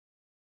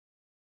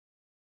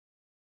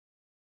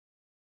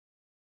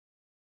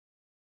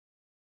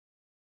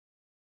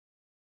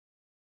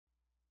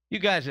You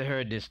guys have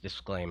heard this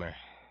disclaimer.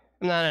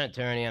 I'm not an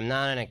attorney, I'm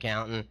not an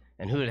accountant,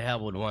 and who the hell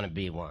would want to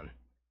be one?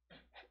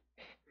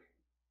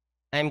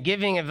 I'm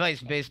giving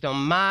advice based on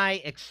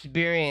my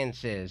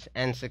experiences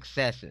and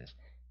successes.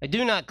 I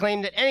do not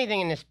claim that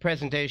anything in this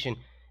presentation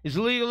is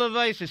legal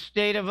advice,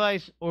 estate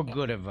advice, or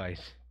good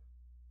advice.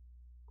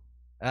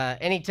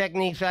 Any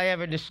techniques I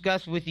ever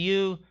discuss with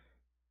you,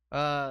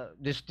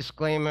 this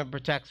disclaimer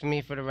protects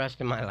me for the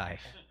rest of my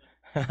life.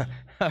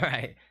 All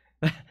right,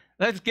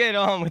 let's get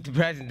on with the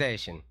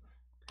presentation.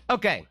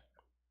 Okay,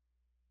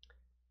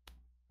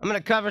 I'm going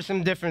to cover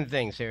some different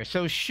things here.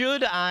 So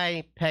should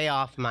I pay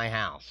off my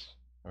house?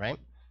 All right.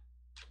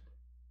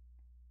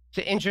 It's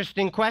an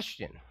interesting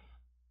question.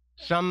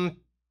 Some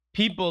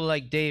people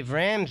like Dave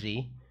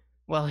Ramsey,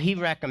 well, he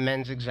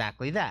recommends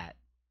exactly that.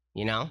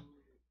 You know,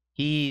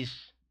 I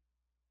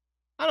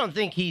don't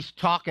think he's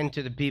talking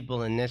to the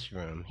people in this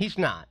room. He's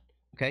not.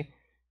 Okay.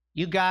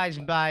 You guys,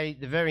 by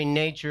the very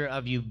nature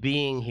of you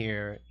being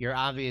here, you're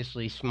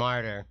obviously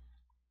smarter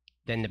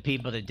than the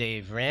people that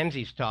Dave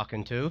Ramsey's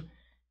talking to.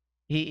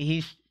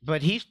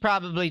 But he's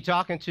probably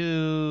talking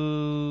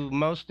to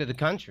most of the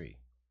country,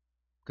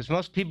 because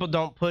most people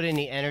don't put in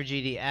the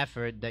energy, the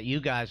effort that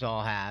you guys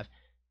all have,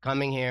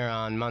 coming here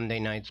on Monday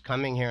nights,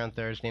 coming here on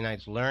Thursday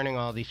nights, learning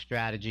all these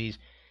strategies,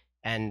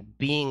 and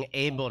being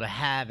able to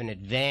have an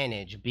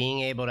advantage,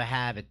 being able to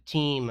have a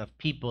team of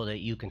people that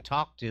you can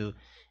talk to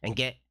and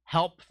get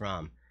help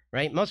from,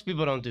 right? Most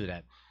people don't do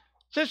that.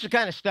 So this is the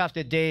kind of stuff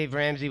that Dave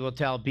Ramsey will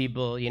tell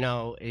people. You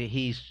know,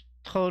 he's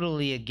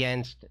totally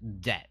against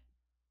debt,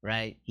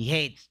 right? He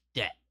hates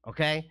debt,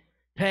 okay?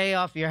 Pay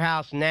off your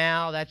house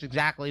now. That's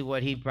exactly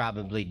what he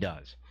probably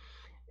does.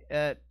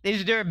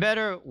 Is there a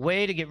better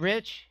way to get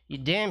rich?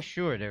 You're damn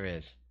sure there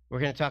is. We're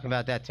going to talk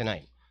about that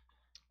tonight.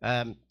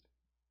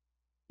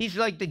 He's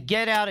like the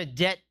get out of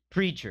debt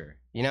preacher,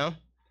 you know?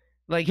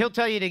 Like, he'll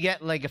tell you to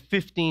get like a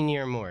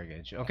 15-year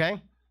mortgage,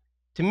 okay?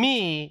 To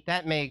me,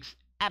 that makes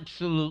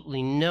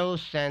absolutely no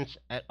sense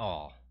at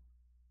all.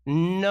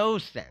 No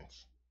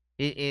sense.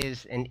 It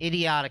is an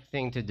idiotic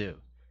thing to do.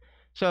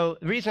 So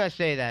the reason I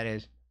say that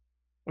is,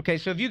 okay,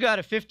 so if you got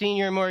a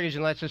 15-year mortgage,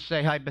 and let's just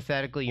say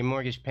hypothetically your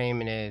mortgage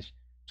payment is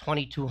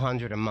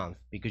 $2,200 a month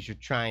because you're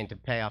trying to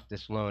pay off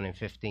this loan in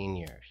 15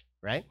 years,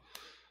 right?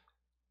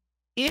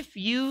 If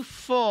you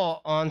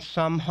fall on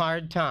some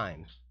hard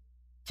times,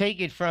 take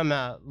it from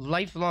a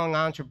lifelong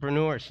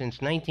entrepreneur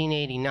since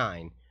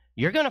 1989,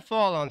 you're going to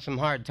fall on some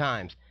hard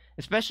times,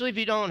 especially if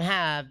you don't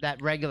have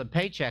that regular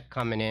paycheck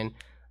coming in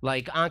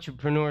like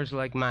entrepreneurs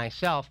like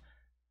myself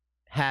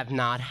have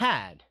not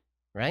had,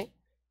 right?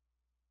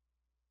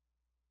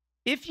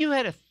 If you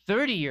had a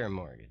 30-year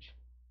mortgage,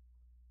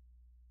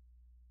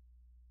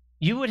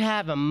 you would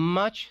have a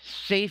much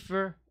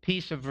safer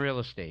piece of real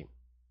estate,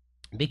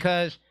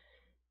 because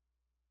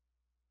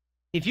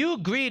if you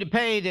agree to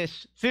pay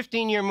this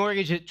 15-year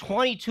mortgage at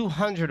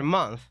 $2,200 a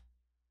month,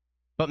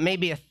 but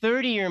maybe a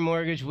 30-year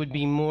mortgage would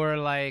be more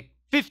like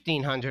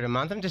 $1,500 a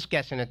month. I'm just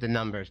guessing at the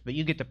numbers, but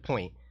you get the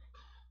point.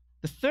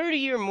 The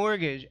 30-year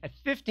mortgage at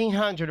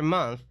 $1,500 a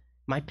month,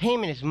 my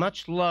payment is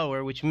much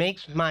lower, which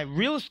makes my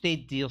real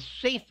estate deal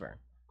safer.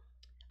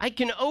 I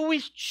can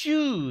always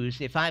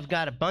choose, if I've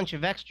got a bunch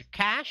of extra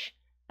cash,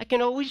 I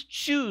can always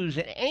choose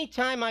at any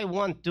time I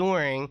want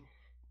during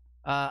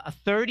a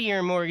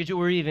 30-year mortgage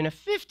or even a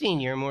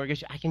 15-year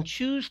mortgage. I can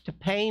choose to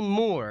pay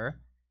more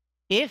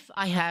if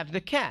I have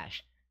the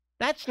cash.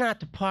 That's not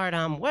the part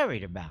I'm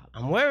worried about.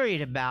 I'm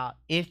worried about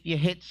if you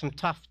hit some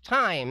tough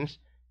times,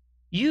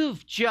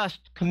 you've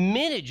just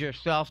committed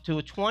yourself to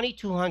a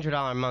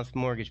 $2,200 a month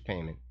mortgage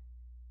payment.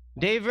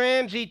 Dave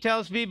Ramsey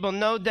tells people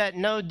no debt,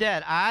 no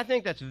debt. I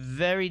think that's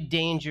very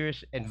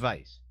dangerous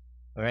advice,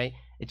 all right?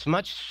 It's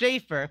much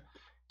safer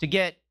to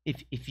get,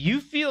 if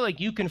you feel like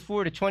you can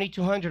afford a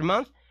 $2,200 a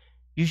month,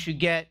 you should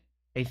get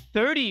a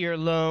 30-year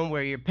loan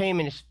where your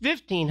payment is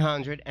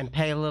 $1,500 and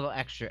pay a little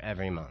extra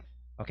every month.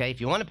 Okay,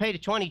 if you want to pay the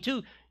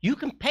 22, you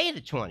can pay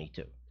the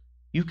 22.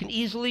 You can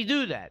easily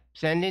do that.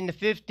 Send in the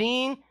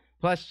 15,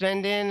 plus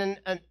send in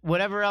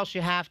whatever else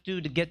you have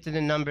to get to the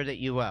number that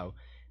you owe.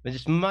 But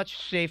it's a much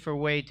safer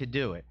way to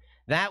do it.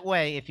 That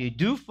way, if you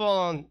do fall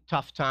on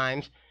tough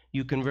times,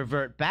 you can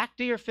revert back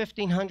to your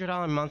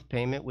 $1,500 a month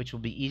payment, which will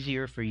be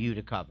easier for you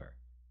to cover.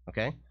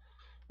 Okay?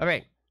 All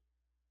right.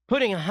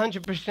 Putting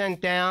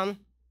 100% down,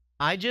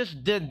 I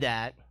just did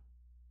that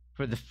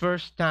for the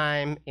first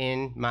time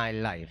in my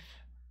life.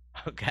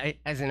 Okay,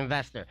 as an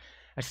investor.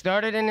 I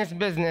started in this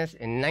business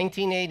in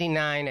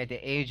 1989 at the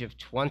age of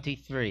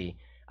 23.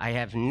 I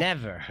have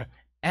never,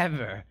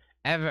 ever,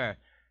 ever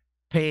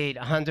paid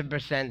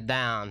 100%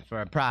 down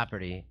for a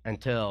property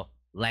until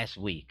last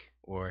week,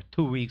 or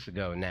 2 weeks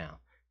ago now.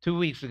 2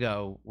 weeks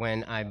ago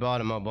when I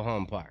bought a mobile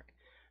home park.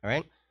 All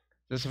right,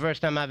 this is the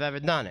first time I've ever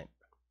done it.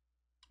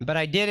 But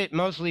I did it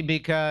mostly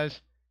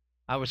because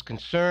I was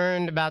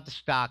concerned about the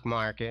stock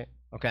market.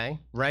 Okay,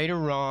 right or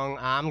wrong,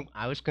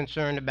 I was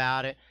concerned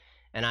about it.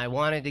 And I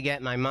wanted to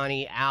get my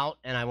money out,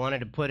 and I wanted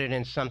to put it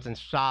in something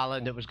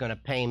solid that was going to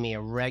pay me a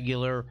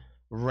regular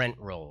rent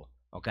roll,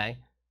 okay?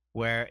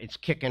 where it's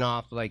kicking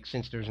off, like,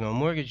 since there's no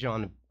mortgage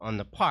on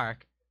the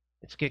park,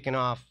 it's kicking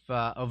off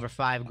over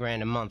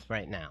 $5,000 a month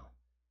right now.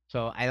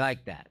 So I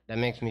like that. That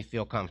makes me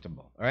feel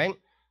comfortable. All right.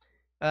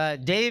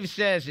 Dave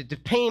says that the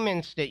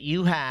payments that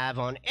you have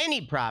on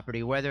any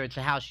property, whether it's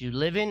a house you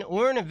live in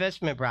or an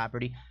investment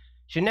property,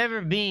 should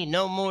never be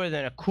no more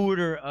than a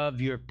quarter of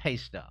your pay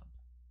stub.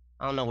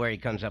 I don't know where he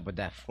comes up with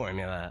that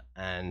formula.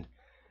 And,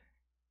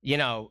 you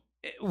know,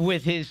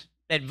 with his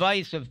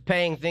advice of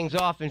paying things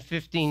off in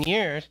 15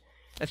 years,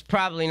 that's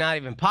probably not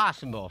even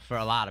possible for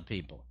a lot of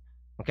people.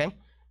 Okay?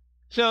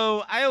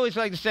 So I always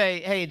like to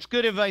say, hey, it's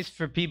good advice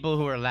for people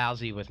who are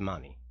lousy with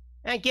money.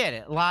 I get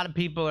it. A lot of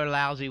people are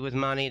lousy with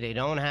money. They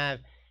don't have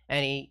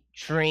any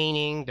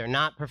training. They're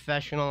not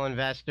professional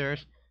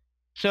investors.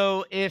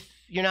 So if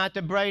you're not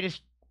the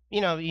brightest,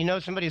 you know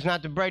somebody's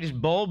not the brightest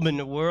bulb in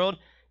the world,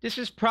 this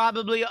is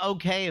probably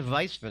okay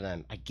advice for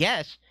them, I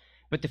guess.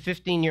 But the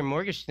 15-year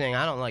mortgage thing,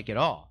 I don't like at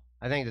all.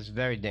 I think it's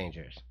very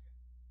dangerous.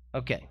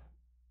 Okay.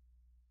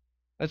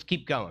 Let's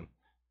keep going.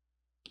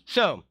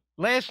 So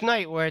last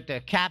night we're at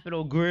the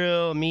Capitol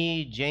Grill,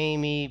 me,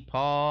 Jamie,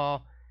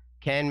 Paul,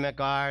 Ken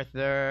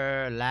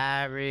MacArthur,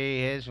 Larry,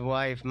 his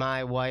wife,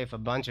 my wife, a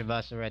bunch of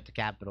us are at the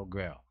Capitol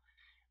Grill.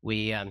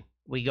 We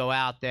go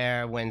out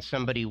there when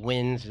somebody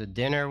wins the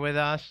dinner with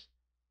us,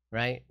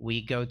 right?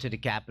 We go to the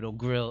Capitol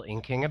Grill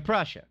in King of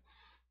Prussia.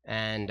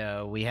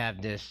 And we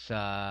have this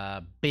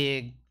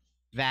big,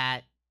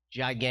 fat,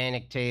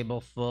 gigantic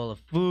table full of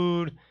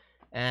food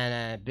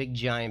and a big,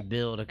 giant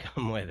bill to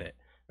come with it,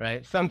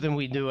 right? Something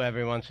we do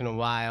every once in a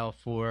while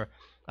for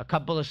a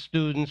couple of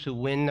students who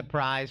win the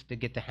prize to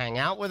get to hang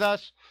out with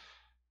us.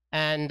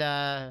 And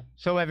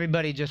so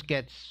everybody just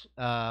gets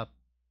the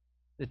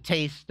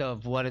taste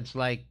of what it's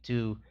like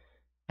to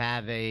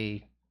have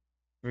a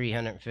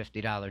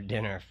 $350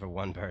 dinner for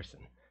one person,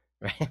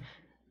 right?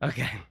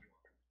 Okay.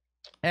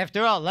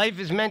 After all, life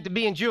is meant to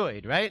be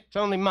enjoyed, right? It's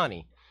only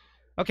money.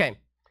 Okay.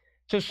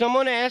 So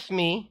someone asked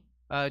me,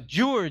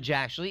 George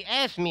actually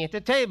asked me at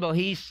the table,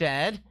 he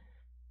said,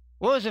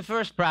 what was the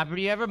first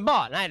property you ever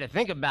bought? And I had to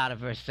think about it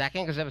for a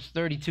second because that was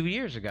 32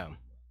 years ago.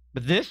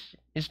 But this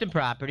is the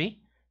property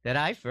that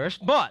I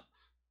first bought.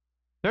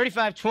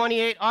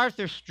 3528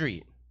 Arthur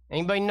Street.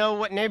 Anybody know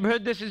what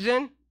neighborhood this is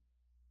in?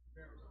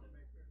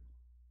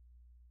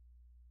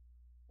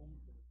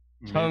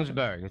 It's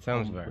Holmesburg. It's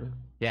Holmesburg.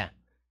 Yeah,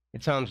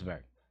 it's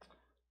Holmesburg.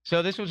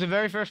 So this was the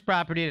very first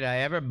property that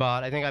I ever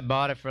bought. I think I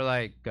bought it for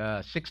like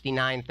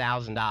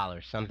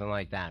 $69,000, something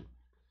like that.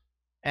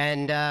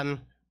 And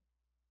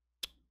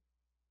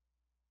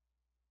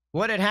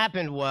what had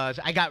happened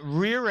was I got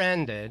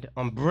rear-ended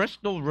on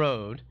Bristol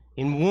Road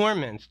in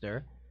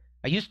Warminster.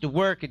 I used to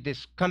work at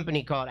this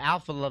company called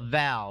Alpha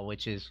Laval,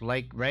 which is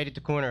like right at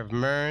the corner of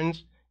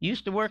Mearns. You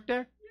used to work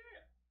there? Yeah.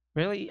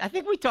 Really? I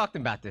think we talked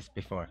about this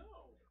before. No.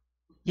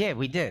 Yeah,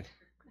 we did.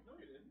 No,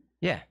 you didn't.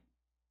 Yeah.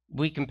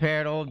 We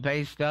compared old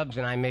pay stubs,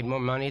 and I made more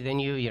money than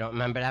you. You don't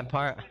remember that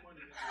part?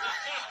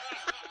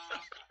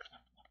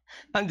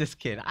 I'm just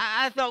kidding.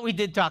 I thought we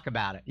did talk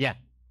about it. Yeah.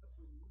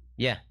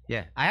 Yeah,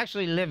 yeah. I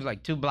actually live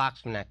like 2 blocks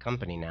from that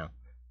company now.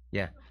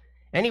 Yeah.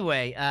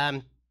 Anyway,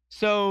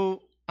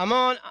 so I'm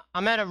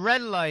at a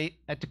red light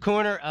at the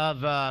corner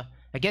of, I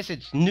guess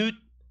it's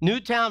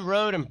Newtown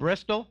Road in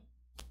Bristol.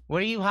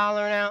 What are you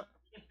hollering out?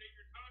 Take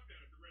your top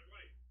down at the red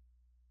light.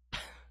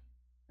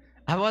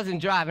 I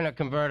wasn't driving a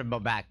convertible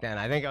back then.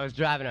 I think I was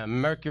driving a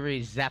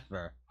Mercury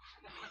Zephyr.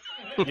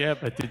 Yeah,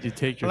 but did you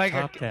take your like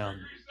top down?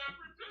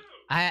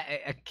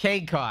 A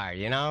K car,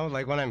 you know,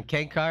 like one of them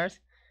K cars.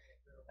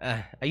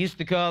 I used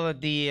to call it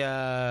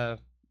the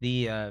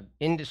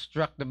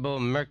indestructible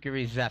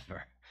Mercury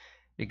Zephyr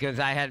because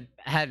I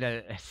had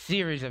a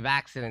series of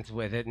accidents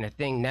with it, and the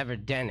thing never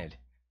dented.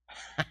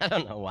 I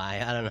don't know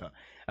why. I don't know.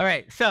 All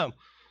right, so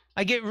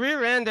I get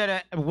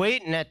rear-ended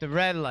waiting at the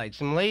red light.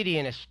 Some lady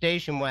in a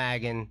station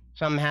wagon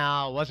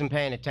somehow wasn't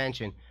paying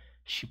attention.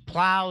 She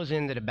plows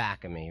into the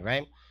back of me,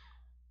 right?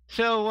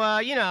 So,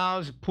 you know, I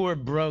was a poor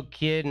broke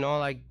kid, and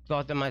all I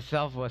thought to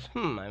myself was, I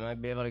might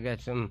be able to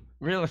get some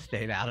real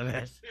estate out of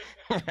this.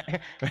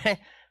 Right?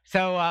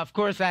 So, of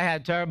course, I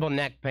had terrible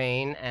neck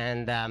pain,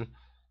 and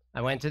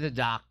I went to the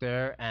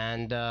doctor,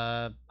 and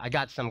I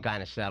got some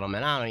kind of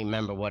settlement. I don't even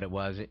remember what it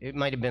was. It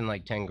might have been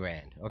like 10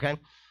 grand, okay?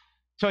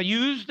 So I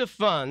used the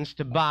funds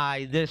to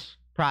buy this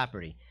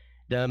property.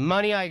 The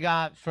money I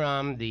got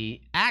from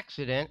the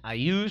accident, I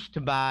used to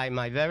buy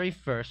my very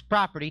first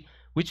property,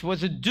 which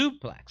was a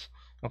duplex.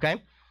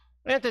 Okay?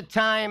 At the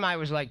time, I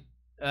was like,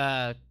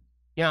 I'm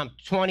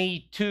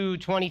 22,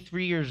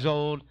 23 years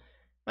old.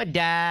 My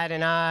dad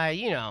and I,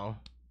 you know,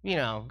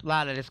 a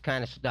lot of this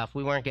kind of stuff.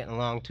 We weren't getting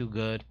along too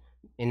good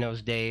in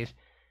those days.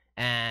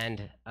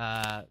 And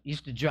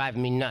used to drive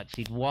me nuts.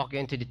 He'd walk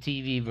into the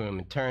TV room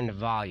and turn the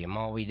volume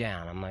all the way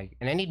down. I'm like,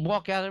 and then he'd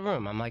walk out of the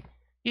room. I'm like,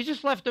 you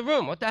just left the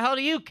room. What the hell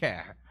do you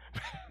care?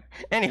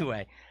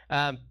 Anyway,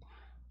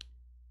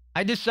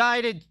 I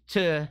decided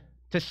to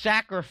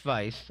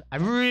sacrifice. I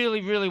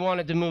really, really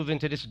wanted to move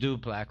into this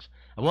duplex.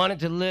 I wanted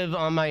to live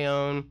on my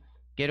own,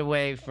 get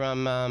away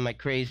from my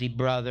crazy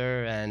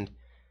brother, and,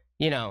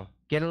 you know,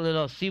 get a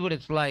little, see what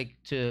it's like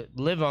to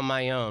live on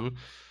my own.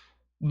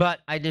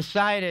 But I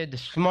decided the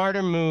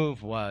smarter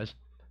move was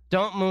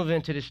don't move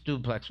into this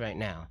duplex right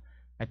now.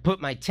 I put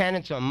my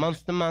tenants on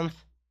month-to-month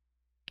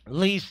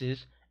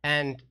leases,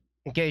 and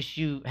in case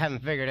you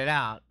haven't figured it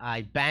out,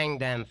 I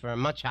banged them for a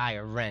much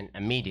higher rent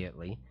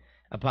immediately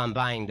upon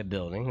buying the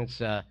building.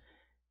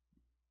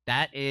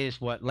 That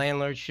is what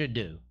landlords should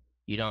do.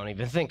 You don't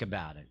even think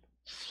about it.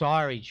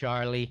 Sorry,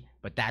 Charlie,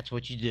 but that's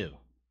what you do.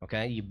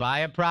 Okay? You buy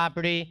a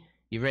property,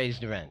 you raise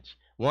the rents.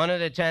 One of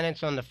the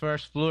tenants on the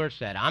first floor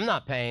said, I'm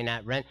not paying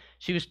that rent.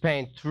 She was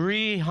paying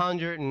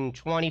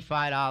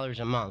 $325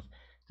 a month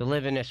to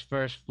live in this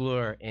first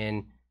floor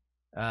in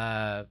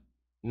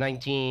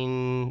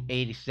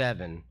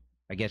 1987,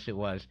 I guess it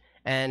was.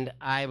 And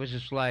I was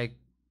just like,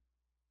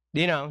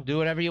 do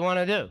whatever you want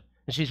to do.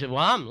 And she said,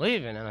 well, I'm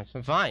leaving. And I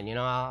said, fine,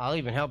 I'll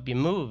even help you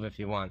move if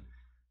you want.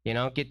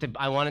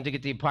 I wanted to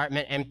get the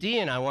apartment empty,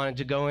 and I wanted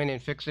to go in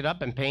and fix it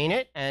up and paint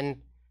it and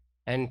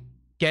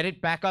get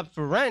it back up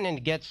for rent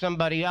and get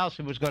somebody else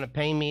who was going to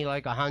pay me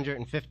like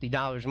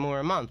 $150 more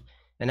a month.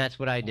 And that's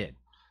what I did.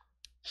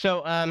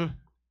 So I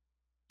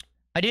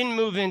didn't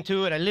move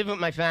into it. I lived with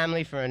my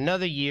family for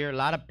another year, a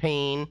lot of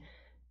pain.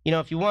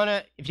 If you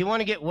want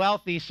to get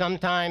wealthy,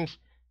 sometimes,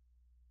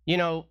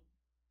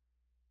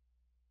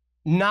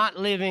 not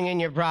living in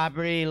your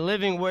property,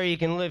 living where you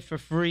can live for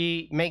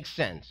free makes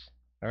sense.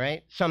 All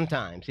right?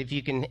 Sometimes, if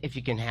you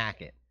can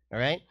hack it. All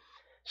right?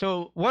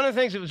 So one of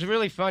the things that was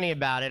really funny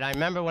about it, I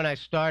remember when I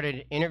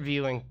started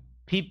interviewing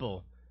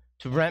people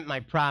to rent my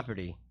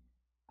property,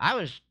 I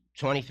was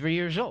 23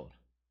 years old.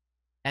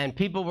 And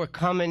people were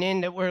coming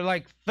in that were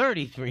like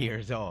 33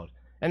 years old.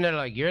 And they're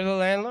like, you're the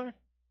landlord?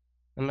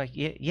 I'm like,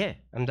 yeah,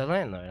 I'm the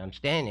landlord. I'm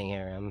standing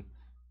here. I'm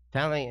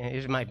telling you,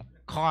 here's my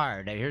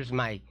card. Here's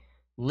my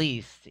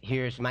lease.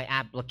 Here's my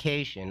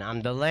application.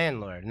 I'm the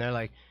landlord. And they're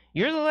like,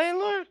 you're the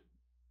landlord?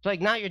 It's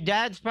like, not your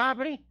dad's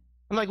property?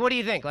 I'm like, what do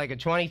you think? Like a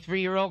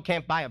 23-year-old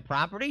can't buy a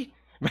property?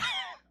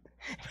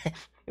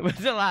 It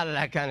was a lot of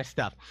that kind of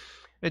stuff.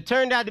 It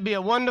turned out to be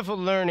a wonderful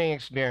learning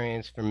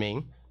experience for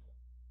me.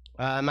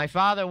 My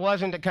father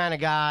wasn't the kind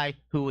of guy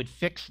who would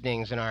fix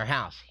things in our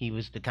house. He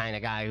was the kind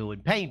of guy who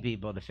would pay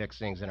people to fix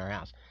things in our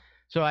house.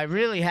 So I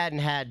really hadn't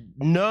had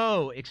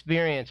no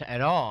experience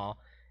at all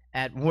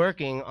at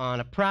working on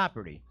a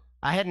property.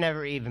 I had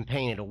never even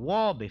painted a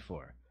wall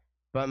before.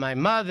 But my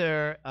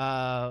mother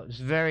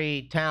was a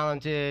very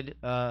talented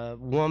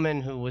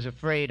woman who was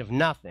afraid of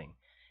nothing.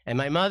 And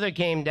my mother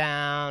came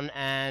down,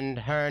 and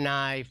her and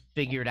I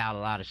figured out a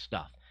lot of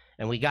stuff.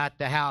 And we got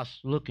the house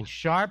looking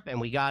sharp, and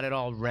we got it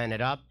all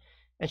rented up.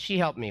 And she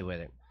helped me with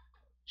it.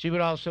 She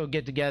would also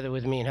get together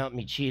with me and help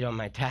me cheat on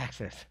my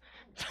taxes.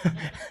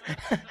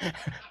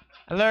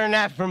 I learned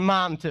that from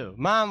Mom, too.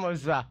 Mom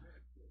was,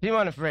 she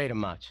wasn't afraid of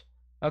much.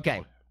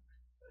 Okay.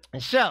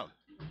 And so,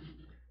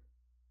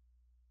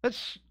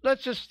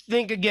 let's just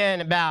think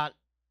again about,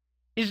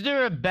 is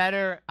there a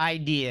better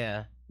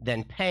idea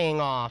than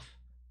paying off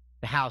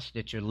the house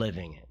that you're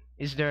living in?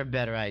 Is there a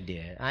better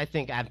idea? I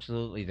think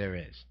absolutely there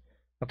is.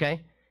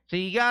 Okay? So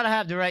you got to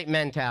have the right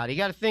mentality. You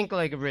got to think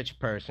like a rich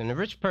person. A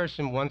rich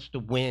person wants to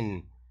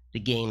win the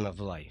game of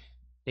life.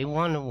 They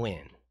want to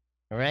win,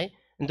 all right?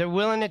 And they're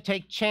willing to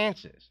take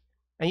chances.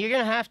 And you're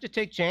going to have to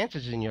take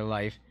chances in your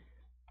life.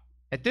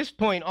 At this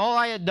point, all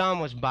I had done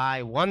was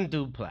buy one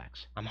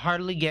duplex. I'm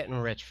hardly getting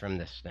rich from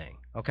this thing,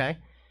 okay?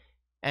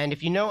 And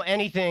if you know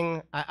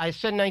anything, I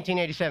said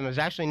 1987. It was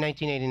actually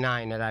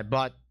 1989 that I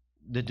bought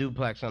the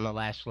duplex on the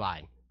last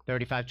slide,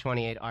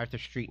 3528 Arthur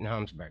Street in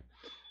Holmesburg.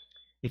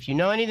 If you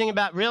know anything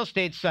about real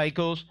estate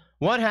cycles,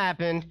 what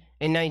happened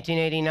in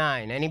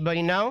 1989?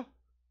 Anybody know?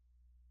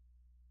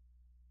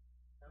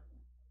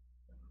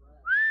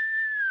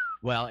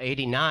 Well,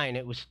 89,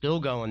 it was still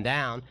going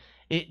down.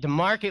 The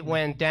market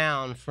went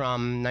down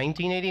from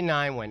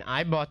 1989 when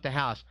I bought the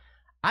house.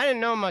 I didn't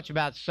know much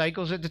about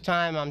cycles at the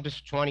time. I'm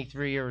just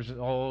 23 years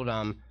old.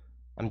 I'm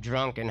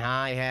drunk and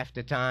high half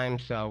the time,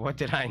 so what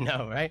did I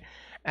know, right?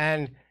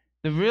 And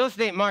the real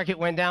estate market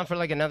went down for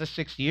like another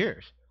 6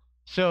 years.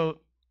 So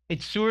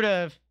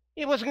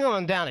it wasn't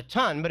going down a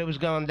ton, but it was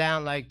going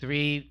down like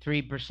 3%,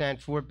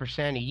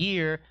 4% a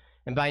year.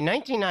 And by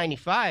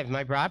 1995,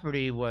 my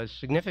property was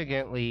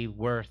significantly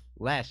worth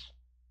less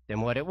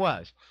than what it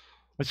was.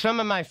 But some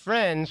of my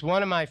friends,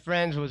 one of my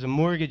friends was a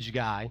mortgage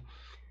guy,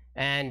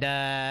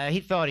 and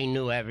he thought he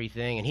knew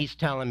everything, and he's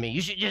telling me,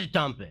 you should just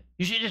dump it.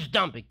 You should just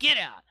dump it. Get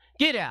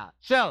out,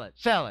 sell it.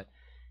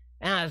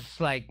 And I was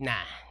like, nah,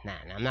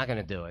 I'm not going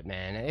to do it,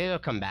 man. It'll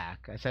come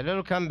back. I said,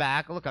 it'll come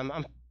back. Look,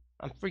 I'm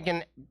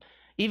freaking,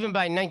 even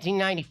by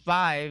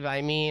 1995,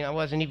 I mean, I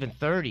wasn't even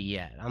 30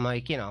 yet. I'm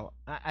like,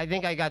 I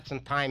think I got some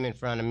time in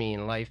front of me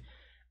in life.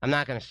 I'm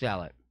not going to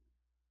sell it.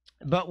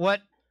 But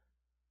what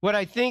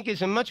I think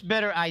is a much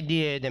better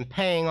idea than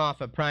paying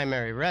off a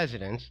primary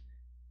residence,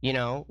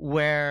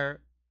 where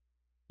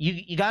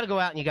you got to go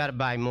out and you got to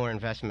buy more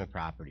investment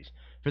properties.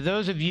 For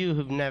those of you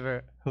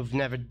who've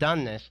never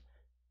done this,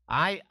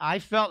 I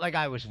felt like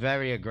I was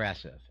very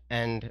aggressive,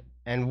 and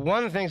And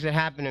one of the things that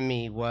happened to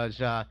me was,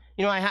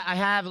 you know, I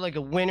have like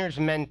a winner's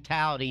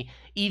mentality,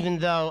 even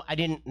though I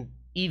didn't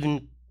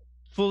even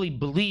fully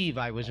believe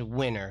I was a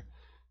winner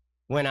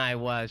when I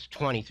was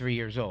 23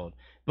 years old.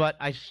 But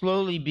I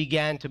slowly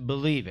began to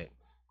believe it.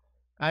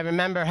 I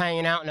remember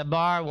hanging out in a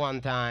bar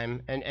one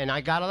time, and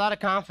I got a lot of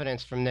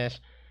confidence from this.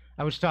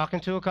 I was talking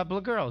to a couple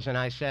of girls, and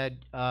I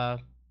said,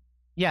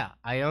 yeah,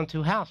 I own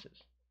two houses.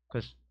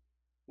 Because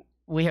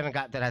we haven't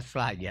got to that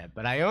slide yet,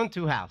 but I own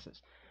two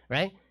houses,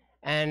 right?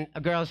 And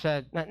a girl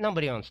said,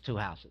 Nobody owns two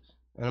houses."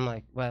 And I'm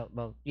like,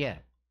 well, yeah,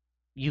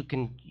 you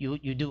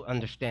do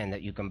understand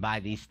that you can buy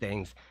these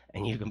things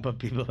and you can put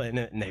people in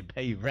it and they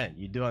pay you rent.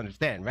 You do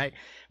understand, right?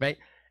 Right?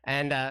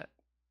 And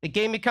it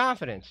gave me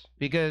confidence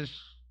because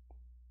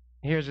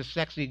here's a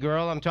sexy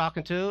girl I'm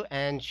talking to,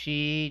 and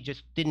she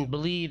just didn't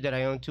believe that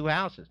I owned two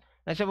houses.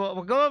 I said, well,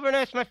 we'll go over and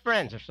ask my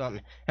friends or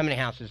something how many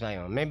houses I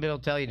own. Maybe they'll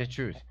tell you the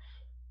truth.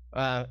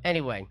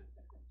 Anyway,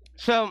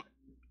 so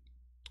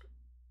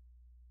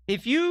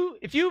if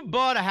you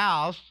bought a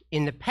house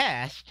in the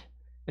past,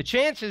 the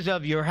chances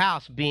of your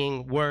house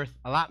being worth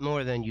a lot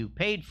more than you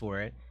paid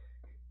for it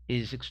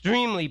is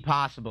extremely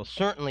possible,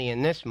 certainly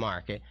in this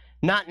market,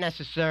 not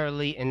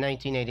necessarily in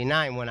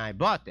 1989 when I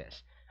bought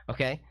this,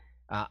 okay?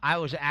 I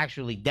was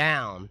actually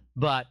down,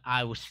 but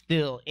I was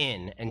still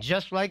in. And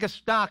just like a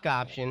stock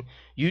option,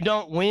 you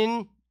don't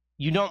win,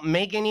 you don't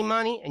make any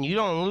money, and you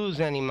don't lose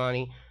any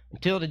money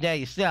until the day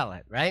you sell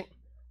it, right?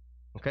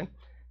 Okay?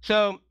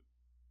 So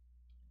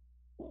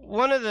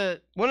one of the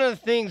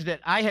things that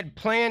I had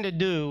planned to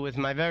do with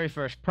my very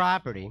first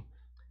property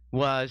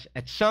was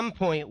at some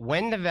point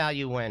when the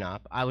value went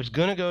up, I was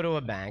going to go to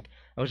a bank.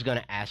 I was going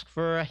to ask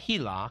for a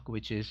HELOC,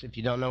 which is, if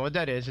you don't know what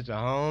that is, it's a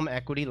home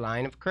equity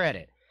line of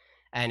credit.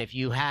 And if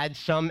you had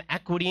some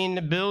equity in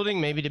the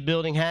building, maybe the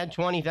building had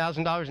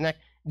 $20,000 in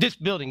equity. This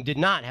building did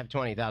not have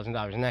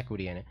 $20,000 in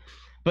equity in it.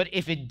 But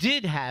if it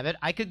did have it,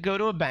 I could go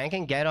to a bank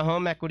and get a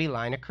home equity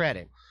line of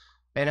credit.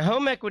 And a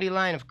home equity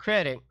line of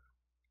credit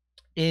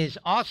is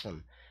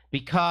awesome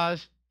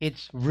because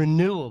it's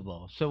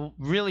renewable. So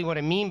really what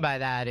I mean by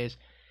that is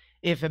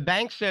if a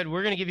bank said,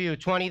 we're going to give you a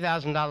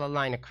 $20,000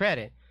 line of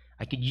credit,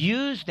 I could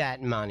use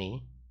that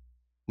money.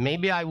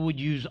 Maybe I would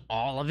use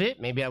all of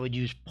it. Maybe I would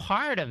use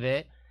part of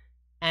it.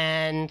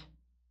 And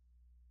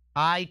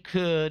I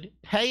could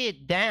pay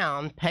it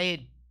down,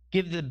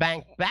 give the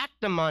bank back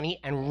the money,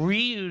 and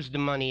reuse the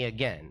money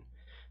again.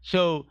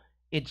 So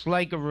it's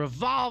like a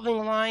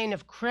revolving line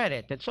of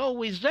credit that's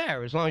always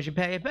there as long as you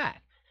pay it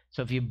back.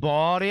 So if you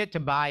bought it to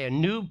buy a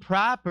new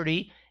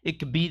property, it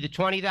could be the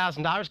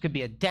 $20,000 could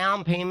be a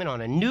down payment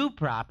on a new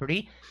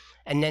property,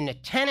 and then the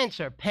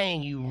tenants are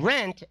paying you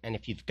rent, and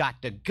if you've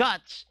got the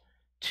guts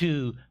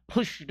to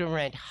push the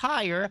rent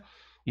higher,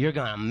 you're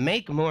going to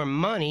make more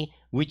money,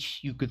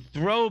 which you could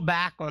throw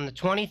back on the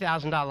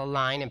 $20,000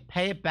 line and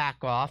pay it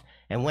back off.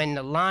 And when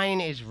the line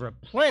is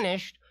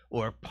replenished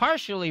or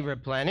partially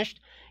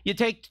replenished, you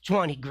take the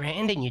 20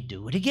 grand and you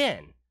do it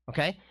again.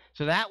 Okay?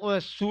 So that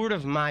was sort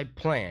of my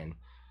plan.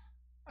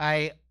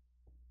 I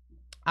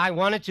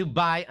wanted to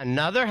buy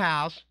another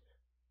house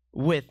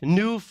with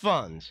new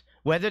funds,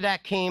 whether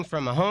that came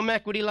from a home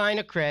equity line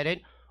of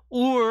credit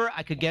or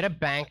I could get a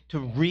bank to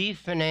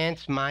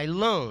refinance my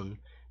loan.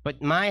 But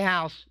my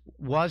house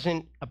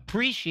wasn't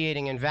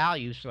appreciating in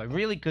value, so I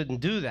really couldn't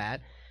do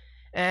that.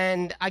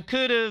 And I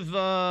could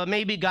have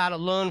maybe got a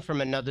loan from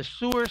another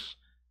source,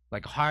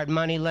 like a hard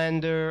money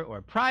lender or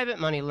a private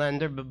money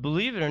lender. But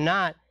believe it or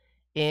not,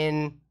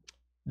 in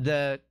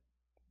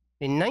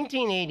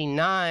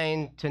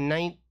 1989 to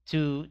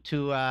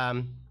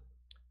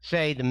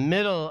say the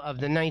middle of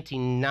the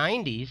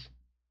 1990s,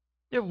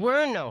 there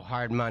were no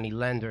hard money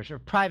lenders or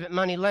private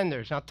money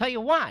lenders. I'll tell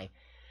you why.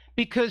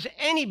 Because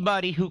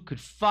anybody who could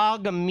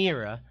fog a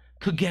mirror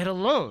could get a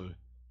loan.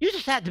 You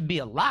just had to be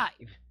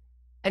alive.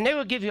 And they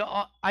would give you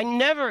all. I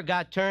never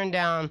got turned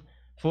down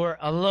for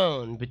a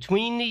loan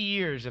between the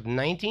years of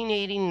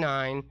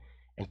 1989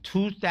 and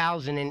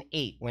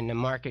 2008 when the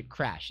market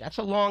crashed. That's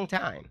a long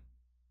time.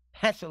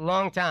 That's a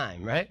long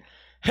time, right?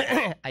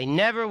 I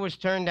never was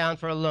turned down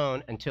for a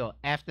loan until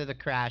after the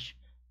crash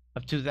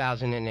of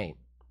 2008.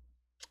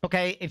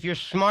 Okay, if you're a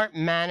smart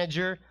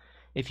manager,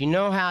 if you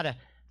know how to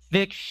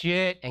fix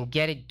shit and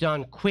get it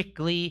done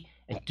quickly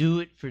and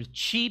do it for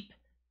cheap,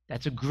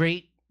 that's a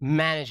great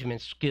management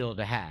skill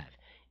to have.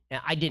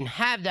 Now, I didn't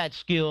have that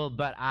skill,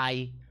 but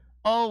I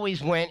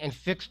always went and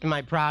fixed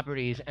my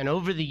properties, and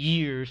over the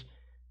years,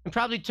 it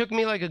probably took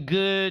me like a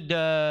good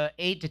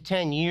 8 to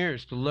 10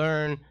 years to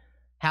learn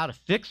how to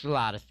fix a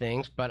lot of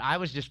things, but I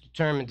was just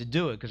determined to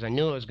do it because I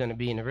knew I was going to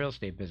be in the real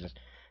estate business.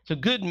 So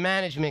good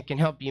management can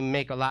help you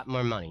make a lot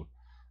more money.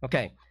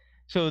 Okay,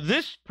 so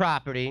this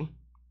property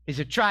is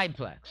a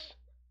triplex.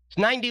 It's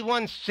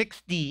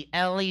 9160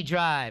 LE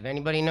Drive.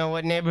 Anybody know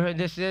what neighborhood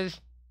this is?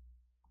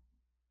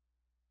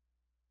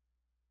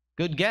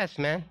 Good guess,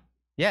 man.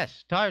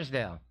 Yes,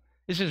 Tarsdale.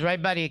 This is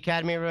right by the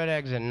Academy Road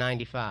exit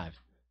 95.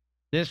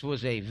 This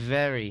was a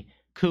very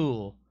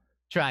cool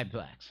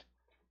triplex.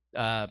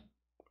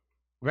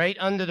 Right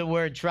under the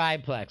word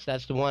triplex,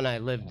 that's the one I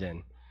lived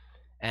in.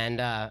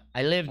 And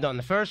I lived on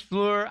the first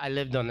floor. I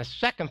lived on the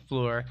second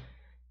floor.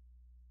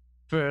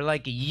 For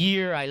like a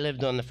year, I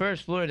lived on the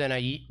first floor. Then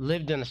I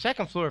lived on the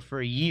second floor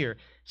for a year.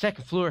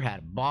 Second floor had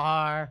a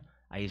bar.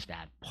 I used to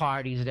have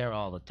parties there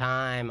all the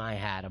time. I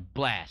had a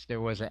blast.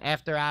 There was an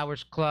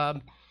after-hours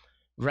club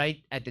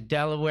right at the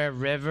Delaware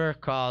River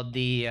called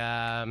the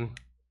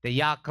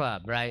Yacht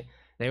Club, right?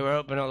 They were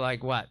open at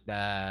like what?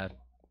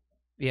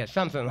 Yeah,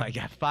 something like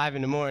that, 5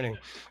 in the morning,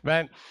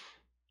 right?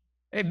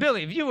 Hey,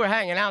 Billy, if you were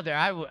hanging out there,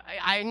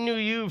 I knew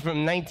you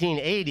from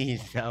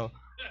 1980s, so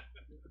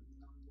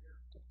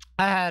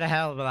I had a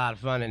hell of a lot of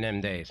fun in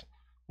them days.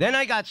 Then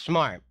I got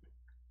smart.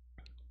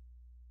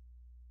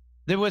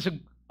 There was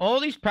all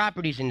these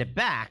properties in the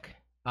back.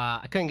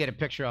 I couldn't get a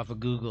picture off of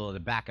Google of the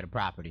back of the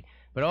property,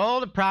 but all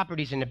the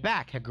properties in the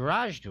back had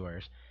garage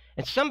doors,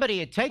 and somebody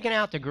had taken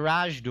out the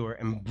garage door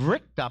and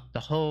bricked up the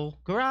whole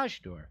garage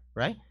door,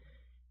 right?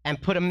 And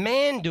put a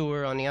man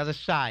door on the other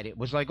side. It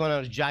was like one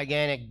of those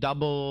gigantic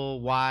double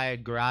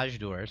wide garage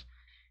doors.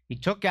 He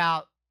took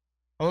out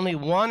only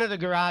one of the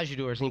garage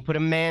doors and he put a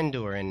man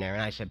door in there.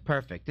 And I said,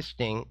 perfect, this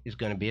thing is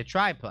going to be a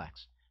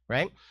triplex,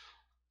 right?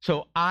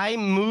 So I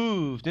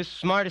moved, this is the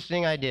smartest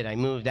thing I did. I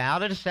moved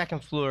out of the second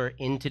floor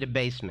into the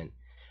basement.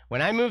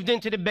 When I moved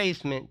into the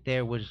basement,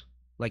 there was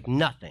like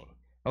nothing,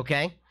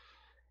 okay?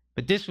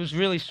 But this was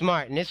really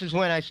smart. And this is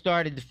when I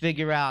started to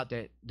figure out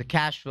that the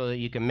cash flow that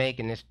you can make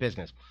in this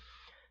business.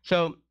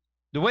 So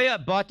the way I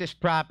bought this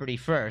property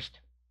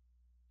first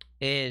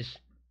is,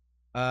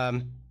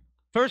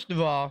 first of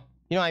all,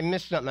 you know, I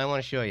missed something I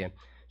want to show you.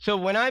 So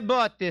when I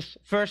bought this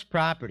first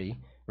property,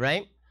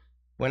 right,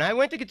 when I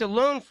went to get the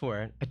loan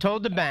for it, I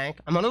told the bank,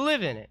 I'm going to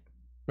live in it,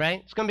 right?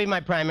 It's going to be my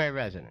primary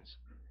residence.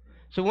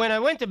 So when I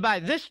went to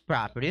buy this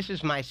property, this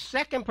is my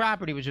second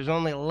property, which was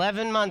only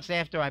 11 months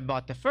after I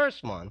bought the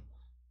first one.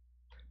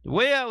 The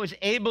way I was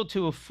able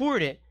to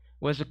afford it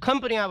was the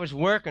company I was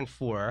working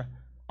for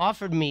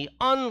offered me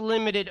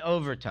unlimited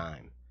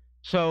overtime.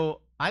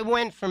 So I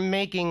went from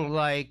making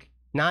like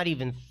not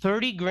even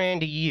 30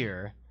 grand a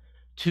year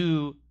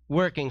to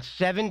working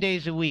 7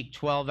 days a week,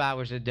 12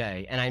 hours a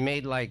day. And I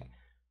made like,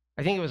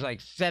 I think it was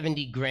like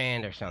 70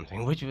 grand or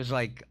something, which was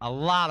like a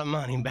lot of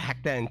money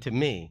back then to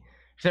me,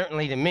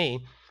 certainly to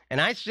me.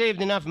 And I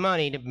saved enough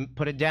money to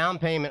put a down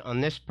payment on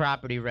this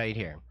property right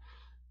here.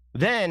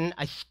 Then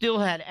I still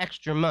had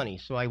extra money.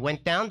 So I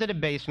went down to the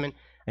basement.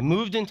 I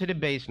moved into the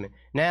basement.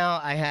 Now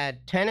I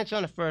had tenants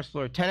on the first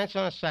floor, tenants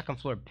on the second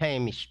floor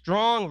paying me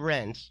strong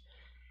rents,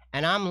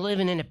 and I'm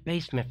living in the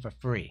basement for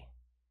free,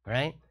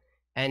 right?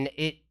 And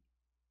it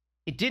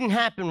didn't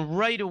happen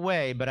right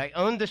away, but I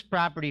owned this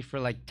property for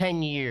like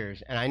 10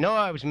 years, and I know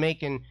I was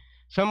making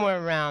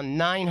somewhere around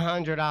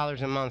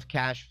 $900 a month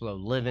cash flow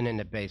living in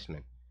the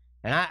basement.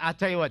 And I'll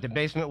tell you what, the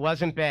basement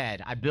wasn't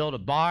bad. I built a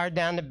bar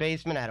down the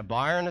basement, I had a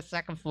bar on the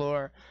second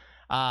floor.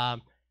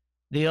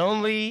 The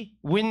only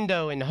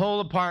window in the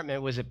whole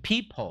apartment was a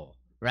peephole,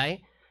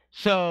 right?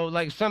 So,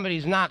 like,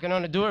 somebody's knocking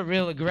on the door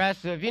real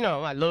aggressive, you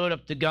know, I load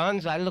up the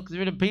guns, I look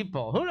through the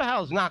peephole. Who the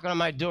hell's knocking on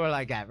my door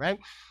like that, right?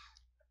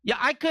 Yeah,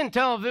 I couldn't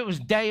tell if it was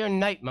day or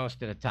night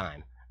most of the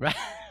time, right?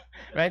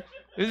 Right?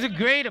 It was a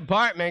great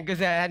apartment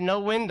because it had no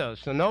windows,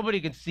 so nobody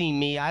could see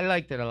me. I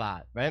liked it a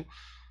lot, right?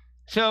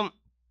 So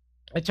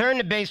I turned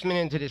the basement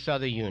into this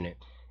other unit.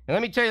 And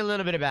let me tell you a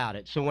little bit about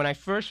it. So when I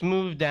first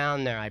moved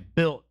down there, I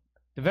built,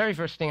 the very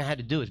first thing I had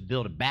to do is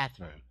build a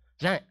bathroom.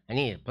 I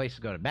needed a place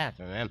to go to the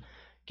bathroom, man.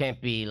 Can't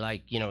be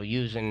like, you know,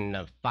 using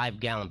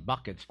 5-gallon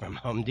buckets from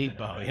Home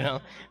Depot, you know,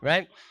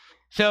 right?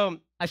 So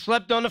I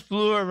slept on the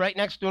floor right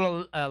next to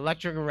an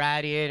electric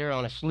radiator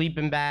on a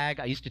sleeping bag.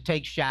 I used to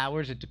take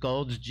showers at the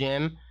Gold's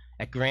Gym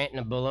at Grant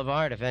and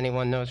Boulevard, if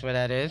anyone knows where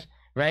that is,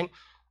 right?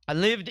 I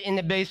lived in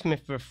the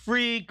basement for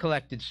free,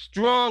 collected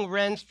strong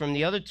rents from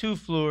the other 2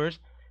 floors,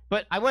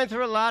 but I went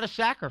through a lot of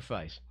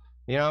sacrifice,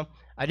 you know?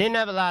 I didn't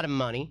have a lot of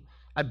money.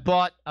 I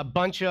bought a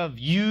bunch of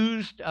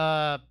used,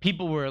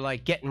 people were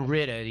like getting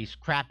rid of these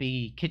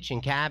crappy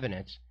kitchen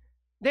cabinets.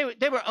 They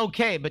were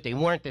okay, but they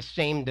weren't the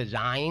same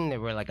design. They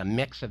were like a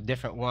mix of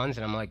different ones.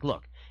 And I'm like,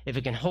 look, if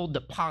it can hold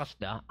the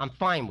pasta, I'm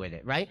fine with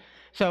it, right?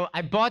 So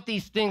I bought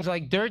these things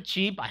like dirt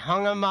cheap. I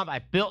hung them up. I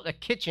built a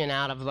kitchen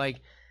out of like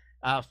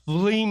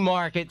flea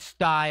market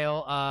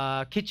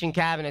style kitchen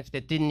cabinets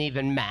that didn't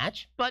even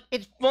match, but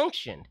it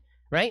functioned,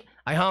 right?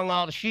 I hung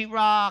all the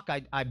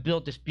sheetrock. I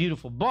built this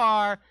beautiful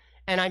bar.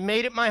 And I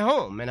made it my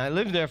home, and I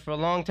lived there for a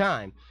long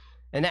time.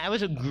 And that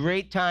was a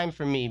great time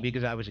for me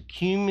because I was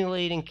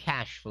accumulating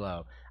cash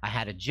flow. I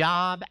had a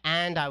job,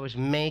 and I was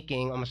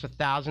making almost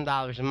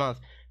 $1,000 a month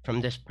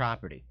from this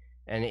property.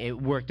 And it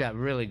worked out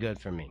really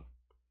good for me.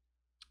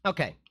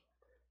 Okay.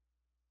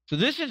 So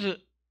this is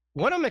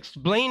what I'm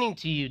explaining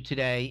to you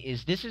today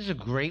is this is a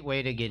great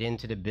way to get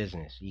into the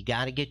business. You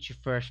got to get your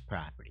first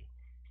property.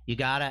 You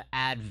got to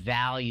add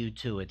value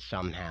to it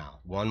somehow.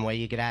 One way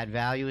you could add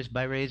value is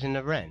by raising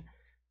the rent.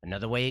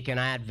 Another way you can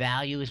add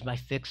value is by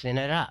fixing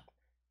it up.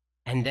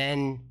 And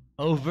then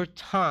over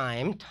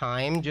time,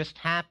 time just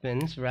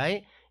happens,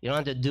 right? You don't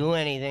have to do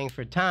anything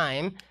for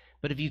time,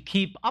 But if you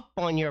keep up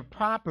on your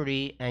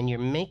property and you're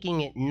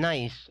making it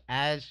nice,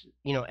 as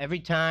you know, every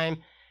time,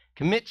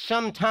 commit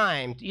some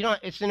time. You know,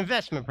 it's an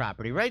investment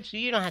property, right? So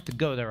you don't have to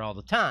go there all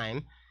the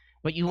time,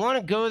 but you want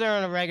to go there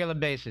on a regular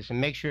basis and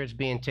make sure it's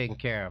being taken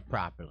care of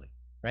properly,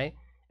 right?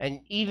 And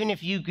even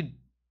if you could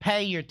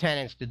pay your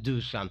tenants to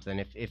do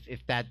something, if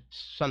that's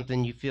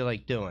something you feel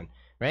like doing,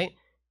 right?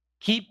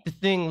 Keep the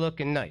thing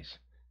looking nice,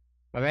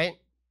 all right?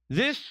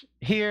 This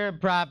here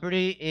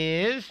property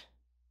is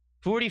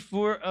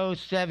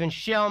 4407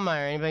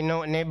 Shellmeyer. Anybody know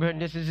what neighborhood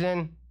this is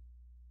in?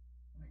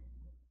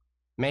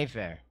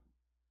 Mayfair.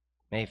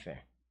 Mayfair.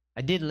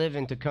 I did live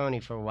in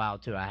Falcone for a while,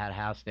 too. I had a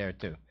house there,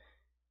 too.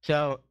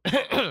 So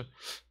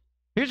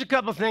here's a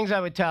couple things I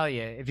would tell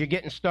you if you're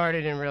getting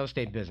started in real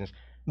estate business.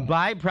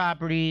 Buy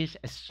properties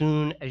as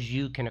soon as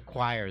you can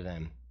acquire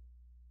them,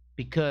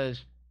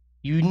 because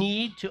you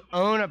need to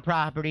own a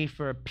property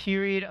for a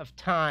period of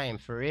time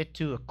for it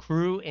to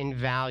accrue in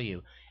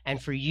value,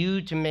 and for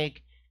you to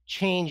make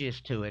changes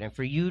to it, and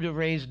for you to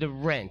raise the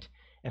rent,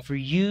 and for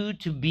you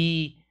to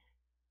be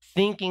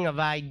thinking of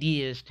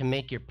ideas to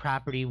make your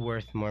property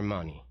worth more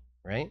money,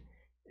 right?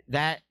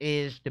 That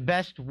is the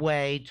best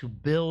way to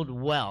build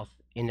wealth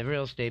in the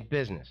real estate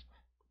business.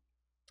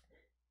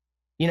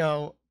 You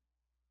know,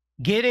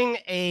 getting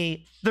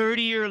a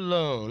 30-year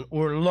loan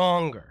or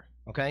longer,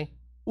 okay?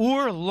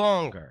 Or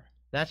longer,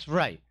 that's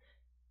right.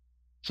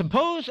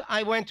 Suppose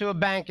I went to a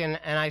bank and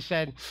I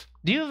said,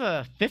 do you have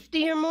a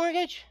 50-year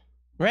mortgage,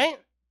 right?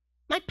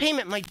 My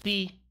payment might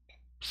be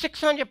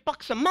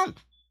 $600 a month.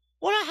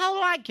 What the hell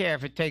do I care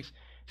if it takes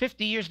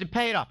 50 years to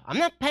pay it off? I'm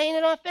not paying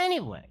it off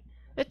anyway.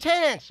 The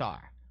tenants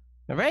are,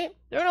 all right?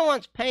 They're the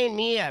ones paying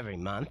me every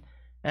month.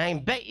 And I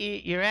can bet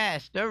you your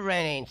ass their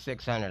rent ain't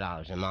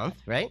 $600 a month,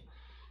 right?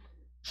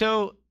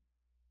 So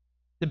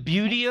the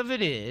beauty of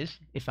it is,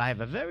 if I have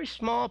a very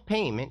small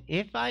payment,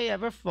 if I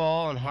ever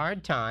fall on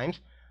hard times,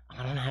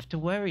 I don't have to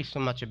worry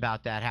so much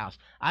about that house.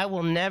 I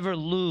will never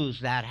lose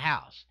that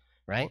house,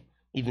 right?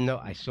 Even though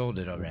I sold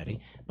it already.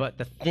 But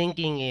the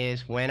thinking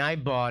is, when I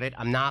bought it,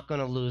 I'm not going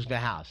to lose the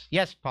house.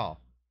 Yes,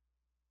 Paul?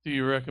 Do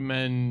you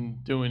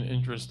recommend doing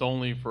interest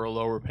only for a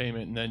lower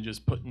payment and then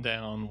just putting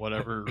down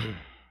whatever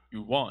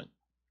you want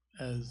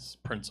as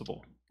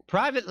principal?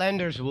 Private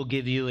lenders will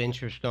give you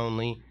interest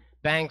only.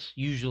 Banks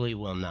usually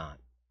will not.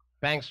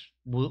 Banks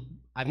will.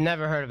 I've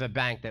never heard of a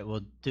bank that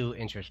will do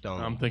interest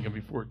only. I'm thinking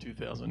before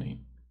 2008.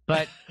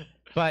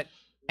 But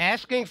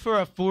asking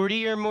for a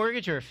 40-year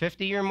mortgage or a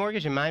 50-year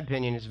mortgage, in my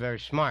opinion, is very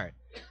smart.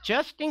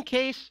 Just in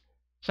case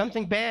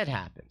something bad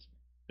happens.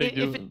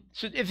 If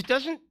it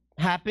doesn't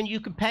happen, you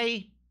could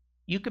pay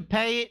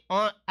it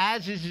on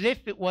as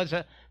if it was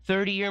a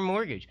 30-year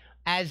mortgage,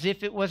 as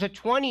if it was a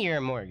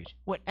 20-year mortgage,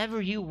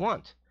 whatever you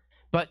want.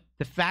 But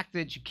the fact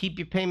that you keep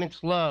your payments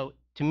low,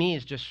 to me,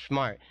 is just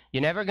smart.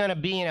 You're never going to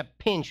be in a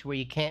pinch where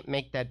you can't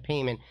make that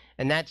payment.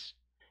 And that's,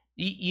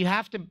 you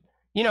have to,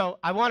 you know,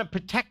 I want to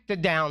protect the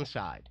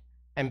downside.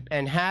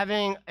 And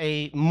having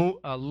a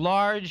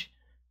large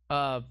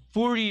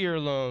 40-year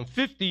loan,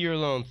 50-year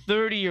loan,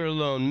 30-year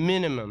loan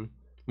minimum,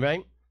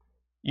 right?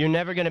 You're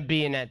never going to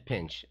be in that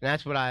pinch. And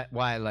that's why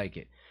I like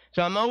it.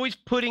 So I'm always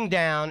putting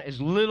down as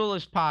little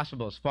as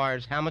possible as far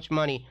as how much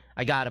money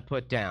I got to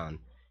put down.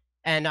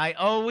 And I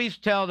always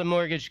tell the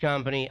mortgage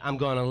company I'm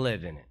going to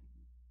live in it.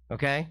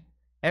 Okay?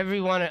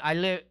 Everyone,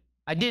 I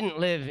didn't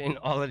live in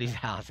all of these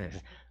houses,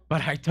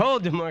 but I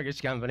told the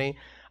mortgage company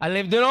I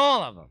lived in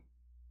all of them.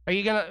 Are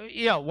you going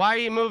to, why are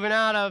you moving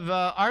out of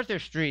Arthur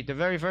Street, the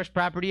very first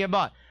property you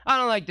bought? I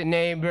don't like the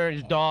neighbor.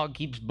 His dog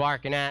keeps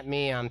barking at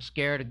me. I'm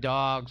scared of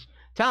dogs.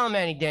 Tell him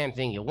any damn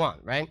thing you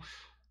want, right?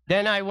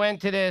 Then I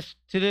went to this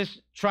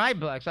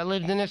triplex. I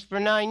lived in this for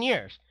 9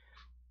 years.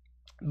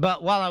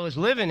 But while I was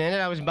living in it,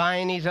 I was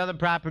buying these other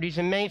properties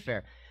in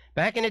Mayfair.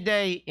 Back in the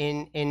day,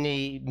 in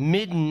the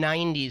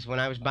mid-'90s, when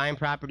I was buying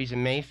properties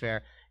in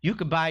Mayfair, you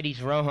could buy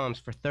these row homes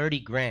for 30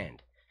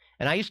 grand.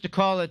 And I used to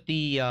call it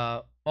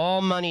the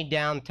all money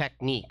down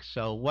technique.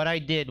 So what I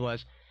did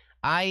was,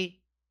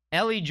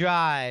 Ellie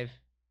Drive,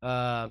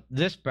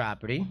 this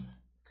property,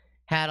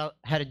 had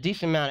a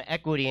decent amount of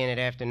equity in it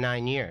after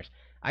 9 years.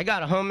 I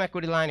got a home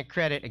equity line of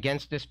credit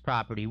against this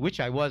property, which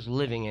I was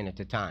living in at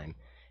the time.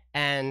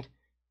 And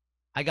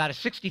I got a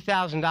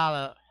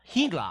 $60,000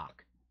 HELOC,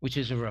 which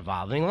is a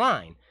revolving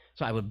line.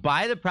 So I would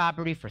buy the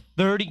property for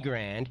 30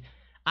 grand.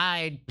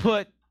 I'd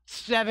put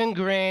 7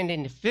 grand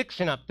into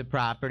fixing up the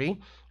property.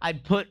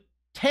 I'd put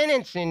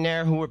tenants in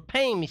there who were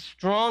paying me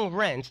strong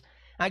rents.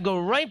 I'd go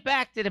right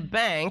back to the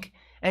bank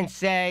and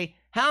say,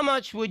 how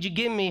much would you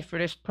give me for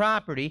this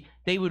property?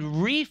 They would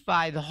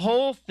refi the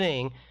whole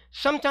thing.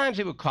 Sometimes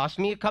it would cost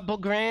me a couple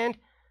grand.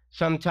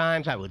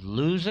 Sometimes I would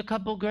lose a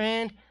couple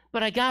grand.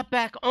 But I got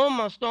back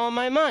almost all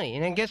my money.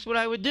 And then guess what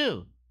I would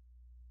do?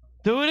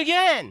 Do it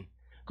again.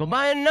 Go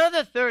buy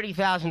another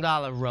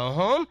 $30,000 row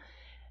home.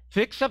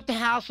 Fix up the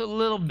house a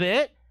little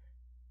bit.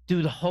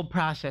 Do the whole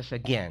process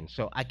again.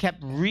 So I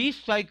kept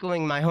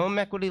recycling my home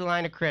equity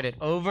line of credit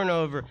over and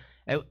over.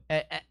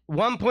 At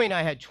one point,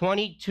 I had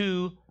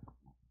 22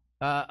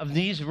 of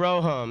these row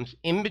homes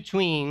in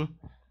between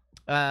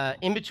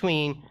in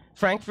between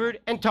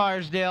Frankfurt and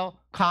Tarsdale,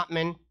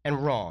 Cotman,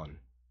 and Rawn.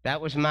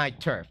 That was my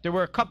turf. There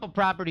were a couple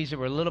properties that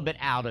were a little bit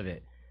out of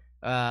it.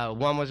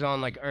 One was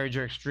on like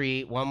Erdrich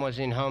Street. One was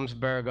in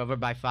Holmesburg over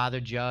by Father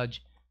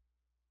Judge.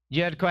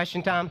 You had a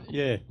question, Tom?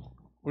 Yeah.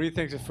 What do you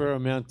think is a fair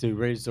amount to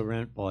raise the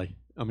rent by?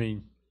 I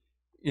mean,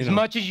 as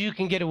much as you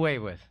can get away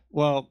with.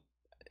 Well,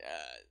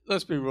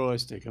 let's be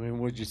realistic. I mean,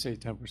 would you say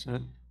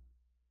 10%?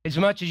 As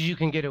much as you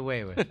can get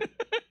away with.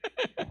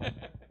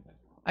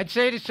 I'd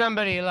say to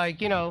somebody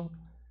like,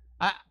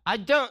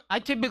 I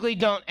typically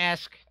don't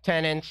ask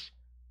tenants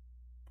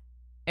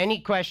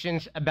any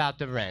questions about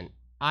the rent.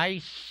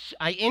 I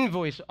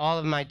invoice all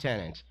of my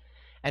tenants.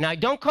 And I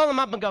don't call them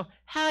up and go,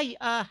 hi,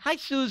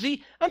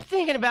 Susie, I'm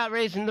thinking about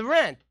raising the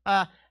rent.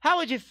 How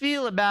would you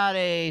feel about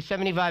a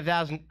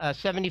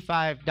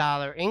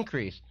 $75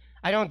 increase?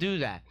 I don't do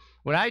that.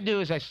 What I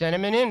do is I send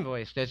them an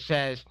invoice that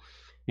says,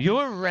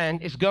 your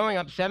rent is going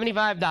up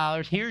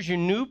 $75. Here's your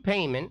new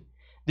payment.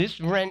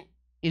 This rent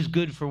is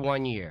good for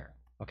 1 year,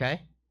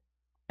 okay?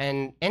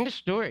 And end of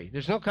story.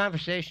 There's no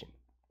conversation.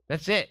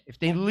 That's it. If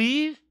they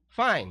leave,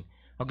 fine.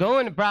 I'll go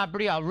in the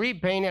property, I'll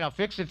repaint it, I'll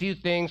fix a few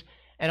things,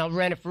 and I'll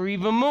rent it for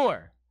even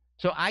more.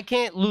 So I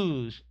can't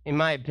lose, in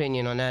my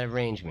opinion, on that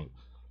arrangement.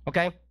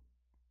 Okay?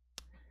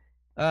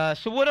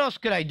 So what else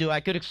could I do? I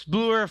could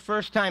explore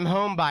first-time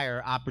home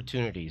buyer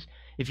opportunities.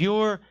 If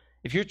you're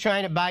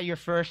trying to buy your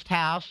first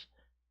house,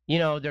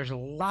 there's a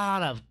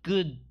lot of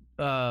good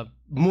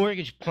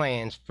mortgage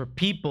plans for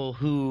people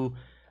who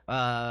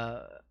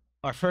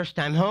are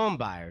first-time home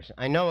buyers.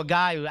 I know a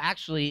guy who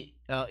actually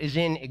is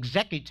in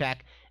Executech,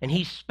 and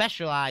he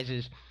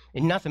specializes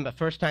in nothing but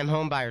first-time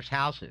home buyers'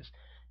 houses.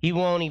 He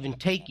won't even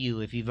take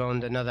you if you've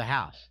owned another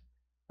house.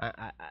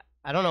 I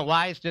don't know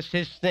why. It's just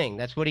his thing.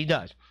 That's what he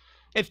does.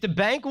 If the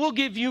bank will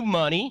give you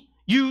money,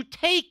 you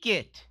take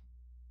it.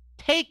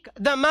 Take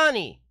the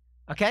money,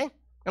 okay?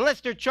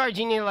 Unless they're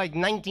charging you like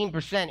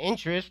 19%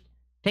 interest,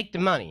 take the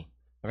money,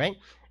 all right?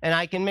 And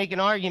I can make an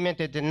argument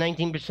that the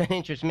 19%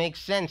 interest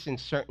makes sense in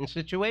certain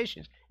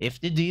situations, if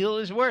the deal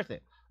is worth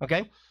it,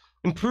 okay?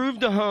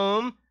 Improve the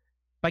home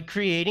by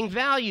creating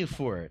value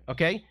for it,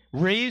 okay?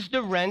 Raise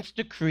the rents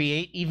to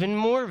create even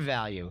more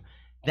value.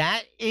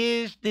 That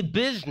is the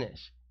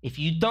business. If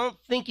you don't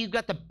think you've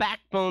got the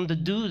backbone to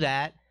do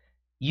that,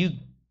 you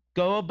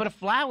go open a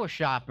flower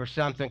shop or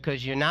something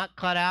because you're not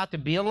cut out to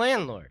be a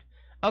landlord.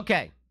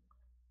 Okay.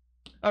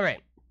 All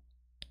right.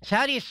 So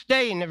how do you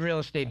stay in the real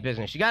estate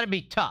business? You got to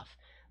be tough.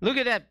 Look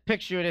at that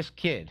picture of this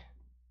kid.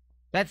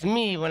 That's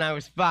me when I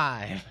was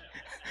 5.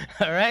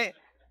 All right?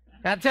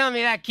 Now tell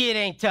me that kid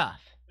ain't tough.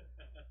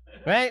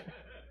 Right?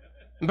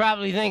 I'm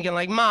probably thinking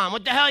like, Mom,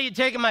 what the hell are you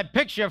taking my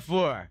picture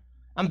for?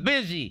 I'm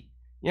busy.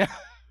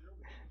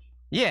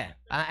 Yeah,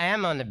 I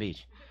am on the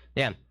beach.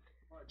 Yeah.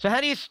 So how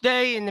do you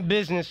stay in the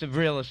business of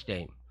real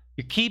estate?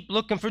 You keep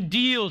looking for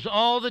deals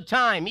all the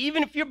time.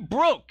 Even if you're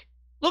broke,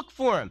 look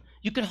for them.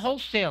 You can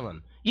wholesale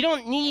them. You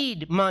don't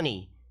need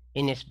money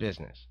in this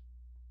business.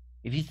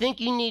 If you think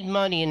you need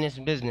money in this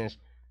business,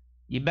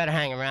 you better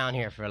hang around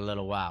here for a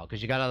little while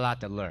because you got a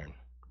lot to learn.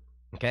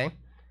 Okay?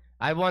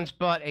 I once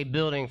bought a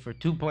building for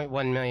 $2.1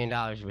 million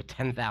with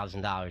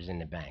 $10,000 in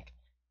the bank.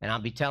 And I'll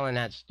be telling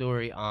that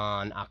story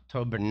on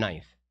October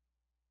 9th.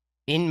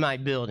 In my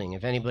building.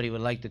 If anybody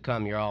would like to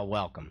come, you're all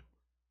welcome.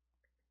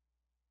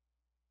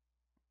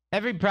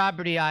 Every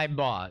property I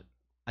bought,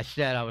 I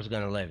said I was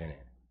going to live in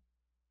it.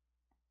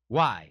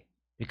 Why?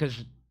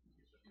 Because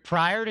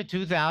prior to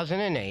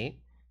 2008,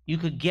 you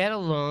could get a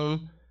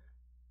loan.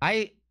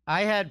 I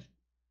had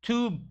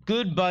 2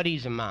 good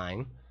buddies of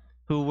mine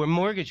who were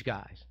mortgage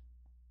guys.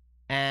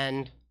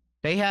 And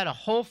they had a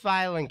whole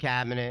filing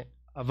cabinet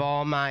of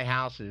all my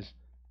houses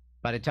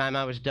by the time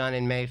I was done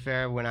in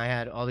Mayfair when I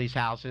had all these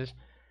houses.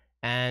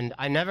 And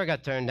I never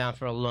got turned down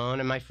for a loan,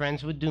 and my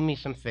friends would do me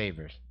some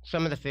favors.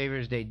 Some of the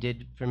favors they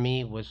did for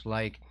me was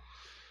like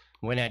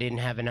when I didn't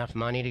have enough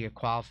money to get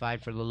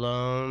qualified for the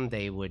loan,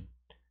 they would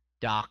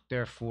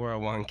doctor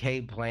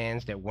 401k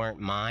plans that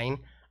weren't mine.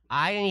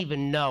 I didn't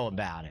even know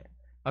about it,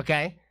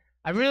 okay?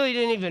 I really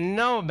didn't even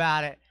know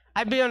about it.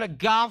 I'd be on a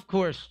golf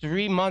course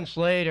 3 months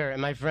later,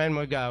 and my friend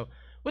would go,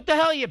 what the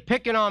hell are you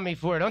picking on me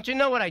for? Don't you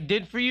know what I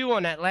did for you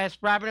on that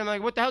last property? I'm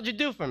like, what the hell did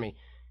you do for me?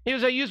 He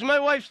was like, I used my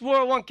wife's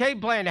 401k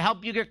plan to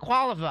help you get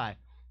qualified.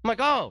 I'm like,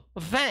 oh,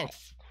 well,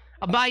 thanks.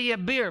 I'll buy you a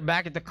beer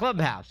back at the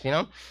clubhouse,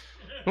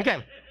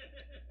 Okay.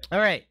 All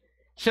right.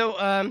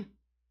 So,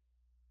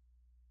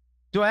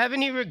 do I have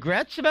any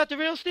regrets about the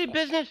real estate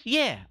business?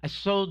 Yeah. I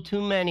sold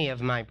too many of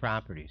my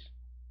properties,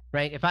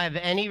 right? If I have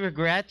any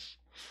regrets,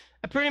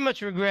 I pretty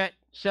much regret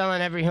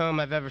selling every home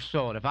I've ever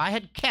sold. If I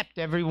had kept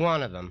every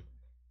one of them,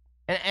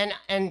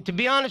 and to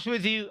be honest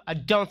with you, I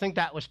don't think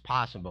that was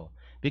possible.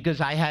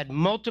 Because I had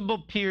multiple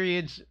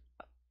periods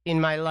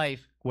in my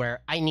life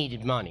where I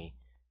needed money.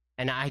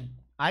 And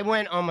I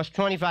went almost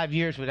 25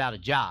 years without a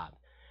job.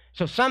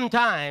 So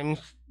sometimes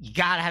you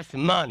got to have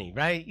some money,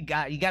 right? You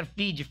got to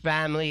feed your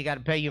family. You got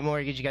to pay your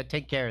mortgage. You got to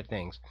take care of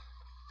things.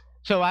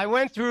 So I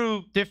went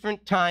through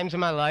different times in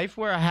my life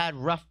where I had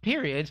rough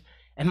periods,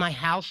 and my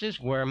houses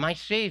were my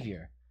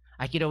savior.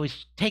 I could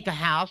always take a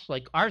house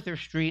like Arthur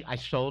Street. I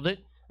sold it.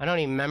 I don't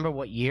even remember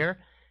what year.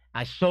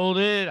 I sold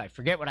it. I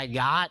forget what I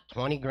got,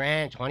 20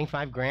 grand,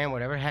 25 grand,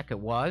 whatever the heck it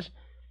was.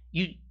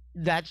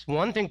 That's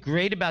one thing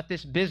great about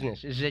this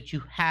business is that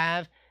you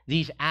have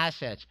these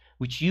assets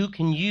which you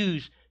can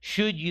use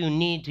should you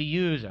need to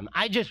use them.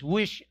 I just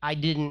wish I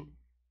didn't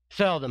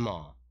sell them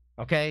all,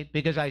 okay?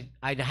 Because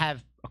I'd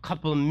have a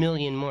couple of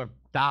million more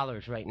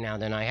dollars right now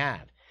than I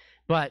have.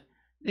 But,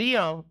 you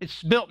know, it's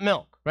spilt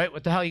milk, right?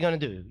 What the hell are you going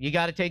to do? You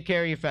got to take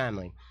care of your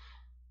family.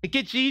 It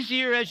gets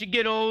easier as you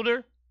get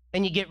older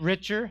and you get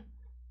richer.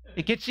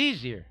 It gets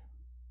easier,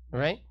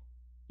 right?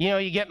 You know,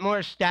 you get more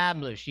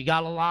established. You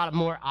got a lot of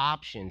more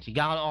options. You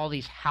got all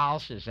these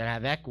houses that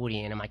have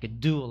equity in them. I could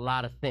do a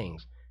lot of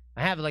things.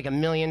 I have like $1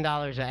 million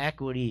of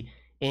equity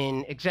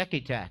in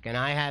Executech, and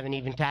I haven't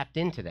even tapped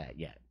into that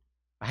yet.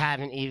 I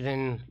haven't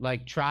even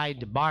like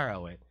tried to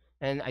borrow it,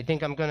 and I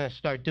think I'm going to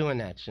start doing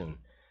that soon.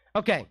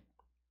 Okay,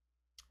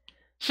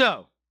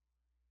 so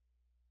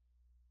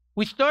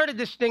we started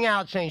this thing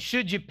out saying,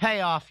 should you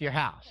pay off your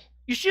house?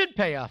 You should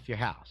pay off your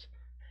house,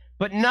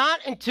 but not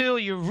until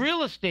your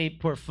real estate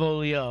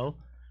portfolio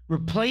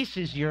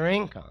replaces your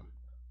income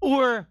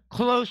or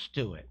close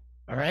to it,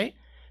 all right?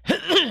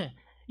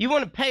 You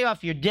want to pay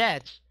off your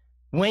debts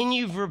when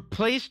you've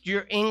replaced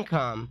your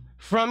income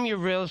from your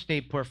real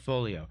estate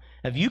portfolio.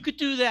 If you could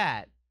do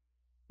that,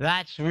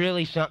 that's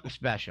really something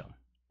special.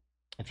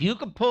 If you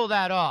could pull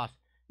that off,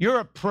 you're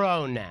a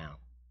pro now.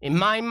 In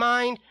my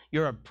mind,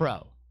 you're a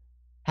pro.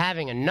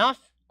 Having enough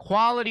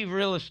quality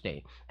real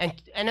estate. And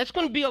it's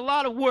going to be a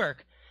lot of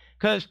work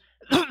because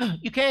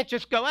you can't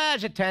just go,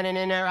 as a tenant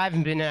in there, I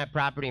haven't been in that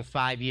property in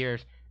 5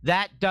 years.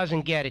 That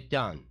doesn't get it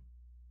done.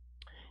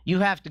 You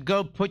have to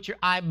go put your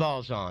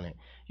eyeballs on it.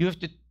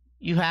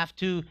 You have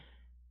to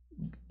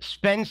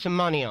spend some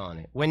money on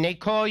it. When they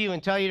call you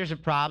and tell you there's a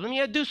problem,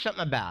 you got to do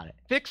something about it.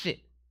 Fix it,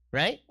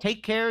 right?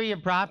 Take care of your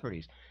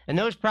properties. And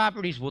those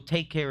properties will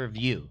take care of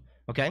you,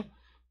 okay?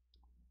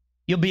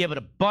 You'll be able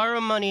to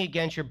borrow money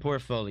against your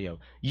portfolio,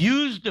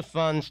 use the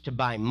funds to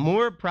buy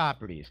more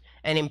properties,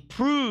 and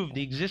improve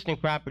the existing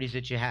properties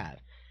that you have.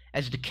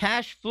 As the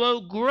cash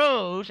flow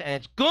grows, and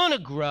it's going to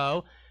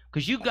grow,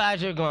 because you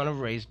guys are going to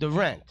raise the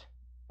rent,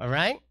 all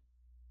right?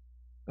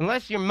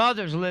 Unless your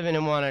mother's living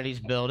in one of these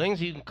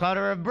buildings, you can cut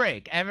her a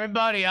break.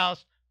 Everybody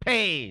else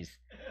pays,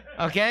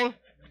 okay?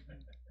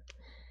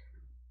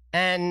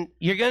 And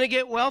you're going to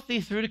get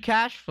wealthy through the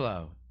cash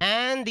flow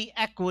and the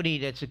equity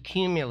that's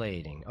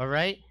accumulating, all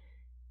right?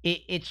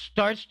 It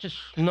starts to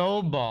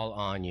snowball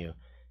on you.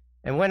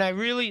 And when I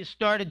really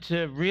started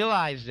to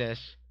realize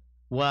this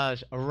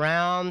was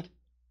around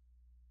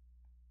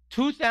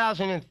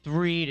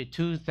 2003 to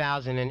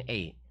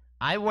 2008.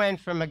 I went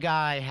from a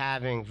guy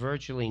having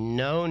virtually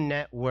no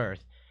net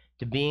worth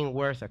to being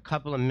worth a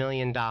couple of $1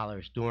 million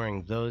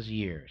during those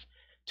years.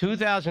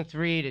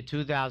 2003 to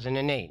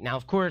 2008. Now,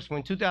 of course,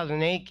 when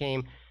 2008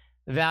 came,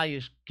 the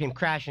values came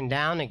crashing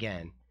down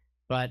again.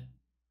 But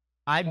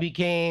I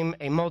became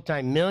a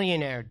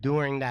multimillionaire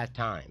during that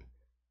time.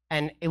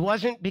 And it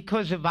wasn't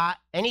because of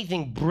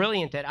anything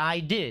brilliant that I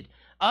did,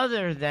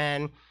 other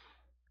than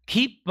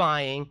keep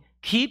buying,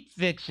 keep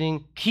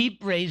fixing,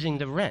 keep raising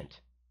the rent.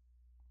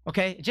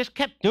 Okay? It just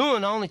kept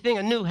doing the only thing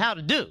I knew how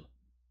to do.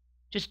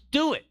 Just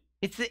do it.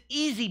 It's an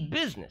easy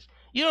business.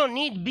 You don't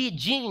need to be a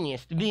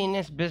genius to be in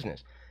this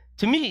business.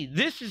 To me,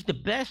 this is the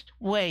best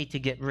way to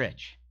get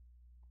rich.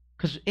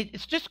 Because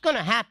it's just going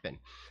to happen.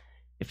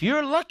 If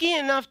you're lucky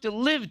enough to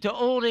live to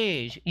old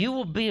age, you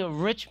will be a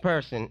rich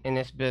person in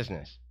this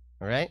business.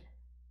 All right?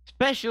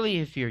 Especially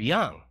if you're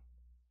young.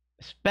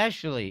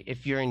 Especially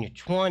if you're in your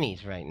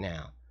 20s right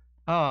now.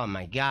 Oh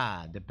my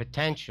God, the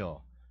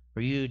potential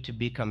for you to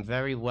become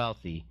very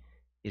wealthy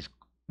is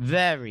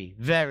very,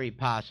 very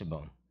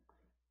possible.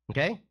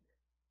 Okay?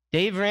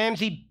 Dave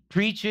Ramsey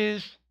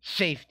preaches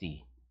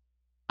safety.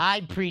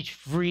 I preach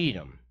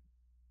freedom.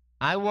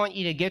 I want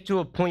you to get to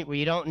a point where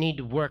you don't need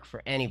to work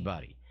for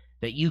anybody,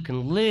 that you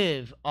can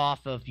live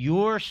off of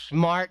your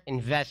smart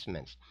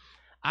investments.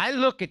 I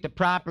look at the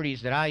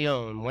properties that I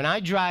own. When I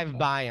drive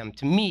by them,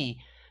 to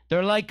me,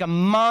 they're like a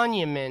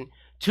monument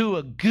to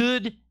a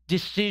good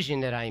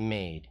decision that I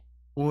made,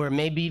 or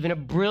maybe even a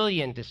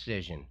brilliant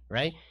decision,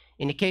 right?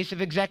 In the case of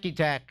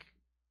Executech,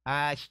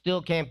 I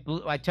still can't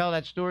I tell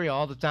that story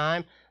all the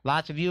time.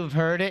 Lots of you have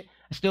heard it.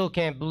 I still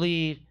can't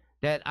believe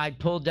that I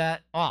pulled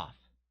that off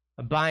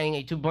of buying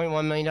a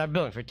 $2.1 million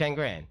building for 10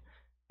 grand.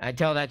 I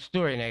tell that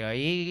story and they go,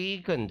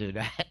 he couldn't do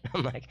that.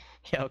 I'm like,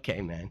 yeah,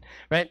 okay, man,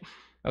 right?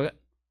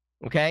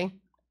 Okay?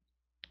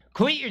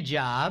 Quit your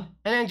job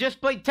and then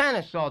just play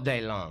tennis all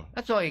day long.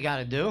 That's all you got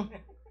to do,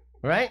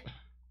 right?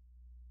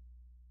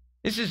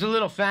 This is a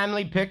little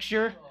family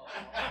picture.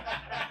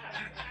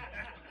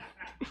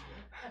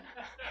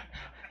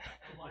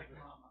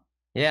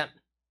 Yeah,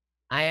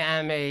 I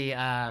am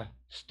a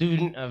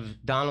student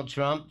of Donald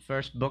Trump.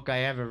 First book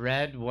I ever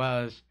read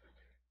was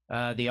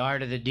The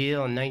Art of the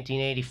Deal in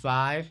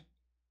 1985.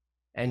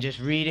 And just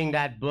reading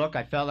that book,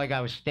 I felt like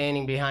I was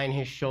standing behind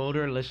his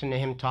shoulder, listening to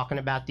him talking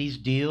about these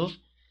deals.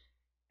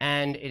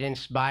 And it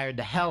inspired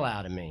the hell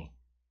out of me.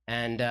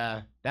 And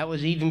that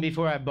was even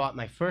before I bought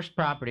my first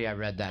property. I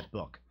read that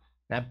book.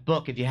 That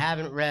book, if you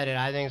haven't read it,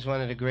 I think it's one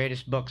of the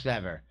greatest books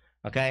ever.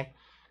 Okay?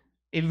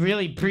 It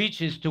really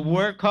preaches to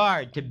work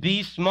hard, to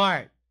be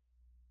smart.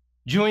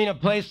 Join a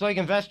place like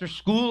Investor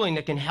Schooling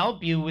that can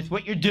help you with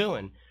what you're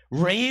doing.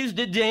 Raise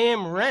the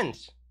damn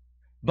rents.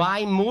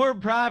 Buy more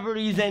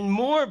properties and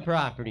more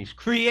properties.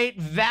 Create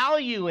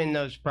value in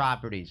those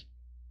properties.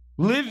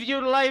 Live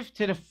your life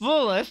to the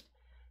fullest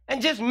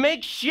and just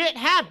make shit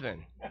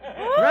happen.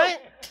 Right?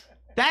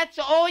 That's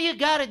all you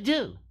gotta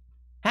do.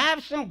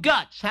 Have some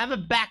guts, have a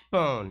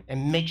backbone,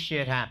 and make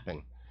shit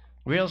happen.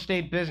 Real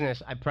estate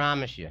business, I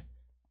promise you.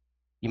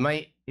 You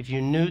might, if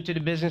you're new to the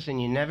business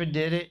and you never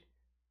did it,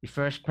 your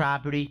first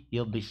property,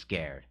 you'll be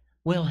scared.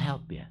 We'll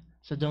help you,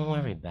 so don't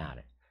worry about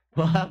it.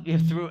 We'll help you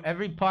through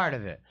every part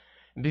of it.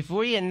 And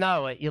before you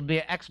know it, you'll be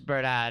an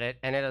expert at it,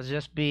 and it'll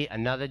just be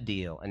another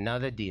deal,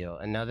 another deal,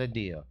 another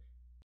deal.